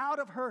 come out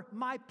of her,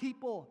 my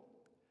people.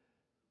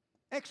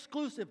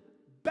 Exclusive.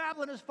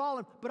 Babylon has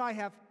fallen, but I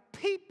have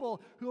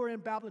people who are in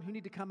Babylon who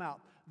need to come out.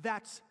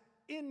 That's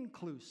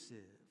inclusive.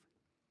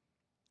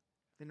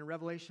 Then in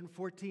Revelation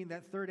 14,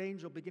 that third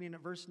angel, beginning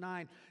at verse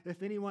 9,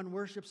 if anyone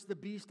worships the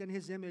beast and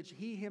his image,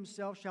 he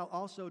himself shall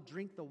also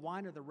drink the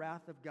wine of the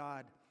wrath of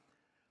God.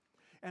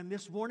 And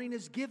this warning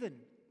is given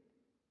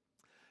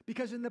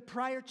because in the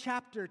prior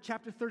chapter,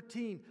 chapter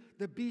 13,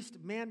 the beast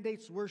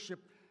mandates worship,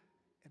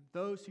 and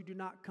those who do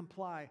not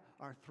comply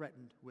are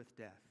threatened with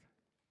death.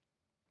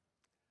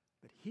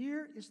 But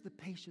here is the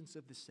patience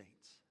of the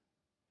saints.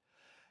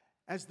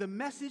 As the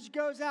message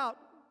goes out,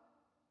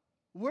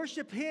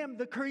 worship Him,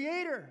 the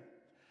Creator.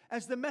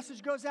 As the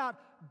message goes out,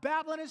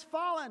 Babylon is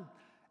fallen.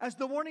 As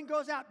the warning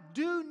goes out,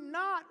 do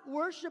not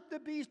worship the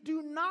beast.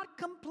 Do not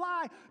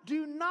comply.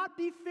 Do not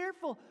be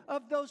fearful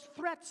of those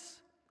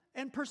threats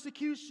and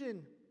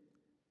persecution.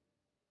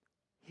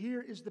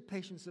 Here is the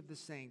patience of the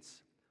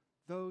saints,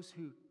 those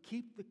who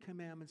keep the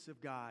commandments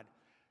of God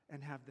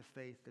and have the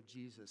faith of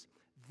Jesus.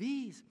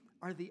 These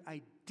are the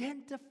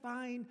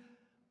identifying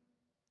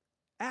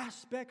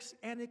aspects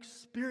and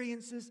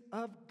experiences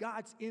of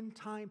God's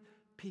end-time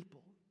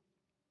people.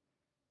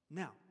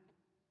 Now,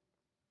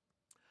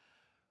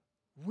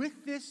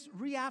 with this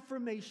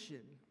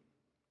reaffirmation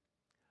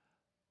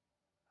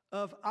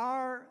of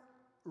our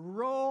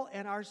role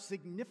and our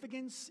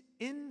significance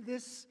in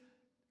this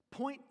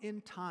point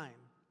in time,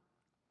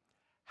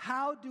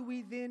 how do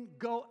we then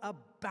go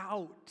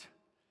about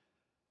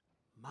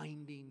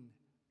minding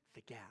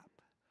the gap?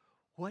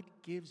 What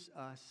gives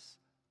us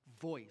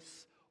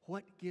voice?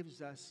 What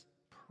gives us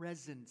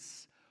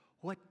presence?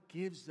 What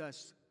gives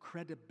us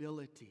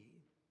credibility?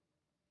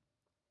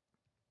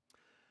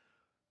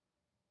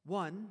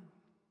 One,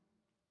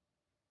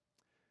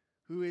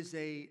 who is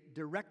a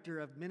director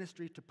of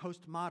ministry to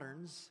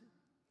postmoderns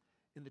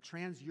in the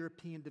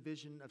Trans-European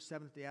Division of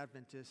Seventh-day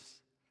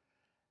Adventists,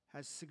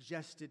 has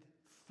suggested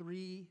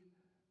 3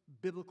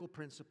 biblical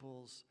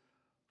principles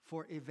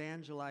for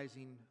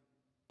evangelizing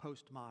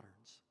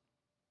postmoderns.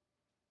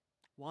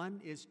 One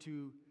is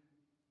to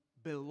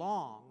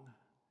belong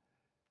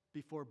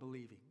before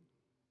believing.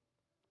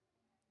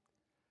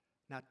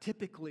 Now,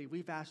 typically,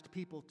 we've asked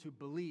people to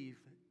believe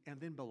and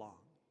then belong.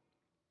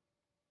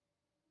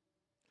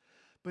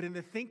 But in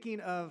the thinking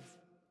of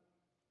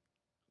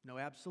no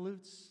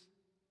absolutes,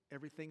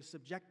 everything's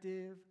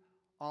subjective,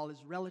 all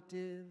is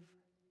relative,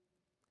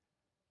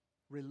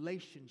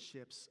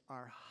 relationships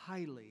are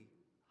highly,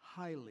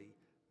 highly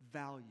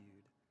valued.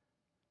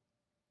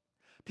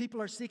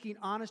 People are seeking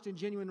honest and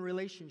genuine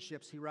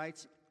relationships, he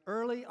writes.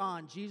 Early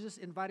on, Jesus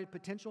invited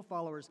potential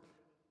followers,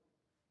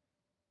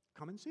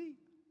 come and see.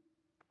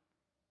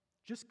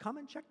 Just come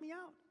and check me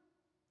out.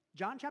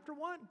 John chapter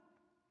 1.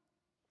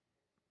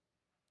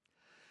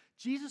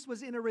 Jesus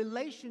was in a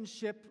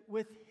relationship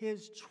with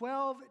his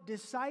 12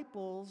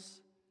 disciples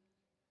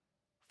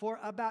for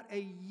about a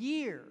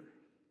year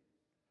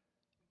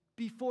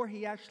before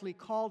he actually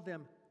called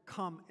them,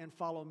 come and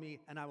follow me,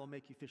 and I will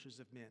make you fishers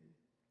of men.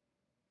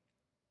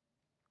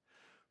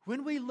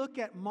 When we look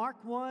at Mark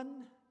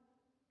 1,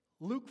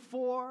 Luke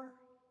 4,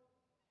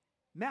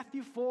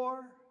 Matthew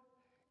 4,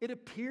 it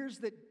appears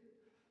that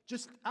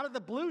just out of the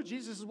blue,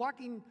 Jesus is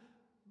walking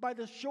by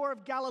the shore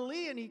of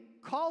Galilee, and he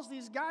calls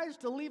these guys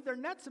to leave their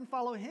nets and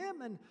follow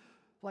him, and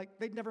like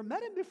they'd never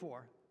met him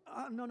before.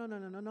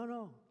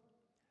 No.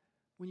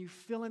 When you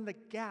fill in the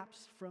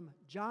gaps from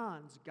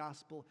John's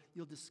gospel,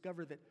 you'll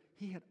discover that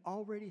he had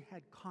already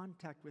had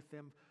contact with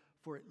them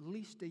for at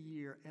least a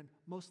year, and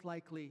most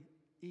likely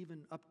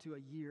even up to a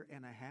year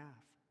and a half.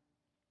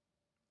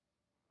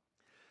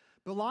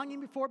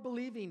 Belonging before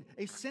believing,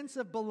 a sense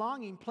of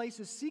belonging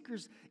places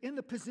seekers in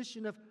the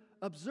position of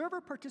observer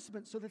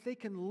participants so that they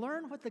can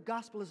learn what the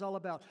gospel is all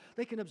about.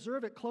 They can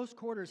observe at close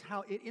quarters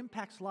how it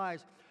impacts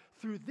lives.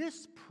 Through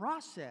this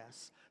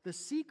process, the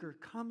seeker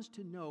comes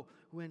to know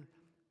when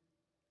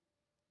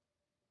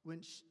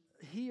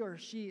he or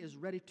she is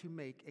ready to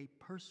make a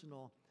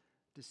personal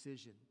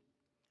decision.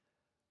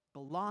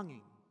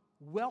 Belonging,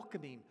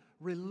 welcoming,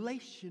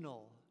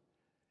 relational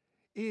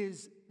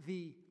is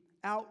the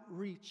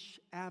outreach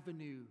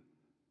avenue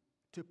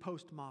to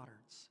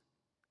postmoderns.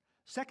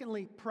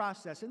 Secondly,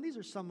 process, and these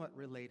are somewhat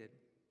related.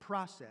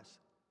 Process.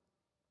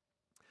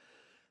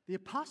 The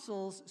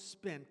apostles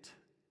spent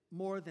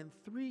more than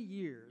 3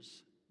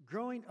 years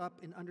growing up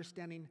in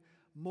understanding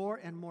more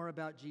and more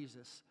about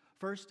Jesus.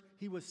 First,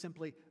 he was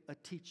simply a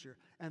teacher,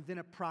 and then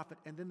a prophet,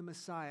 and then the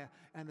Messiah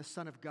and the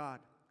Son of God.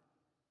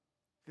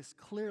 This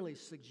clearly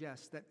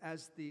suggests that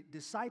as the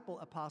disciple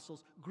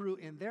apostles grew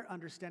in their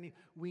understanding,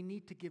 we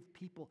need to give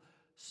people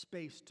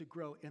space to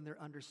grow in their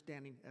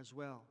understanding as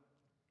well.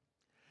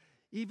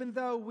 Even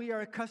though we are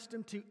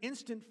accustomed to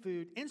instant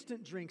food,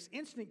 instant drinks,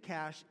 instant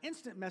cash,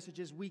 instant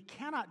messages, we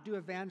cannot do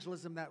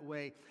evangelism that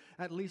way,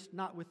 at least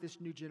not with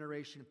this new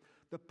generation.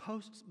 The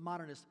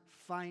postmodernists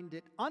find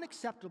it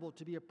unacceptable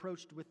to be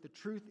approached with the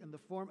truth in the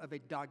form of a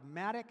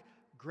dogmatic,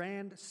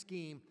 grand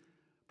scheme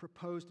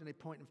proposed in a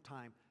point of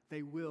time.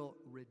 They will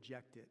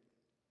reject it.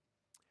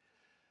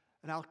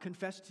 And I'll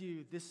confess to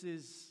you, this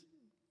is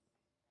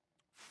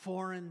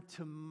foreign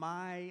to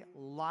my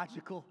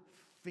logical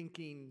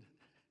thinking.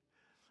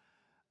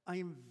 I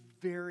am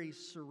very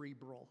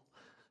cerebral,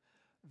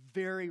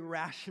 very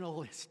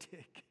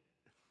rationalistic.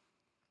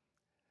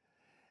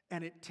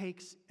 And it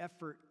takes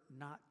effort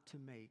not to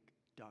make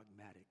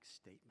dogmatic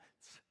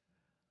statements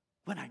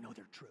when I know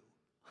they're true.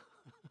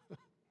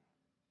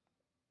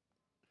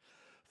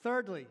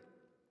 Thirdly,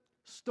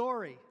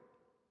 story.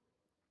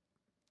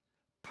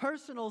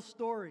 Personal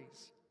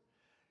stories.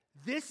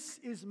 This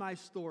is my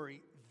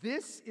story.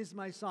 This is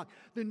my song.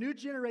 The new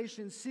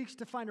generation seeks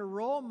to find a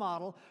role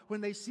model when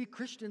they see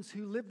Christians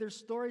who live their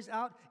stories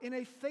out in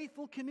a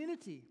faithful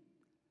community.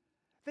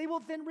 They will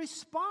then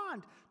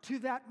respond to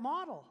that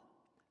model.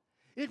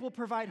 It will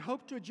provide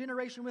hope to a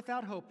generation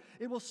without hope.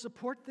 It will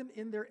support them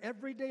in their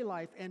everyday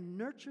life and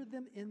nurture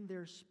them in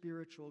their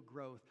spiritual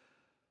growth.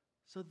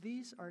 So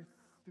these are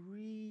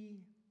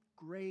three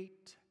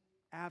great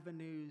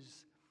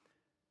avenues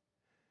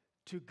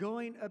to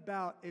going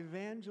about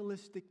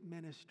evangelistic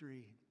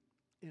ministry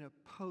in a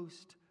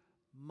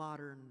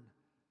postmodern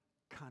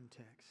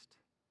context.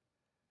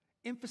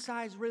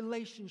 Emphasize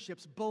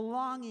relationships,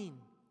 belonging.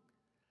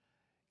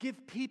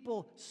 Give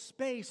people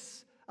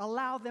space.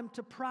 Allow them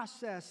to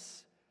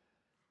process.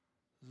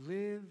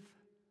 Live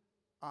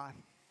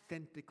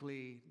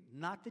authentically.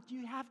 Not that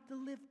you have to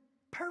live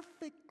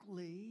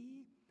perfectly.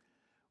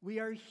 We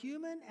are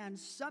human and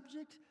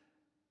subject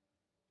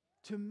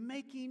to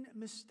making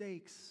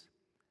mistakes,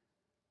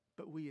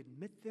 but we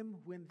admit them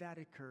when that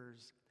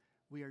occurs.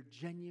 We are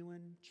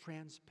genuine,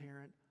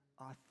 transparent,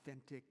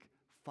 authentic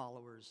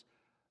followers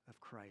of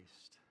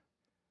Christ.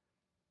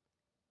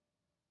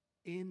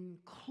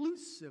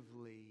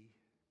 Inclusively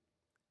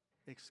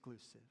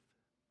exclusive.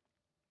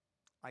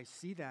 I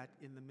see that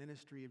in the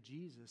ministry of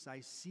Jesus.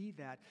 I see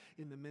that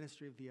in the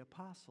ministry of the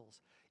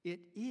apostles. It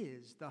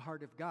is the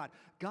heart of God.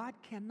 God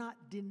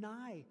cannot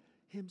deny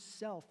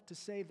himself to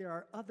say there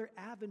are other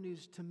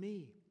avenues to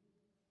me.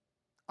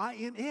 I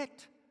am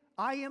it.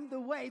 I am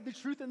the way, the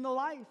truth, and the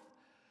life.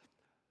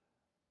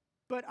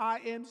 But I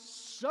am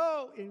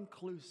so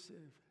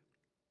inclusive.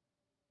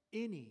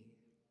 Any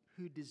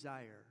who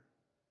desire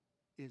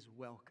is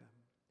welcome.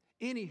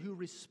 Any who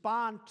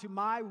respond to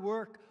my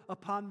work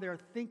upon their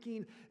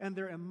thinking and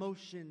their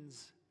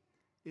emotions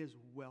is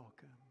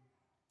welcome.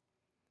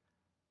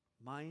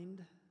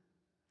 Mind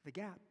the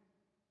gap.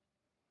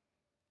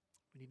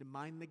 We need to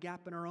mind the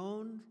gap in our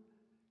own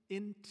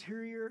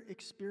interior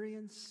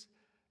experience,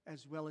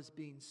 as well as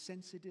being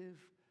sensitive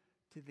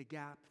to the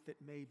gap that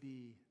may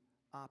be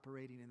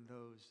operating in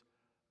those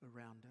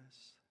around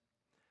us.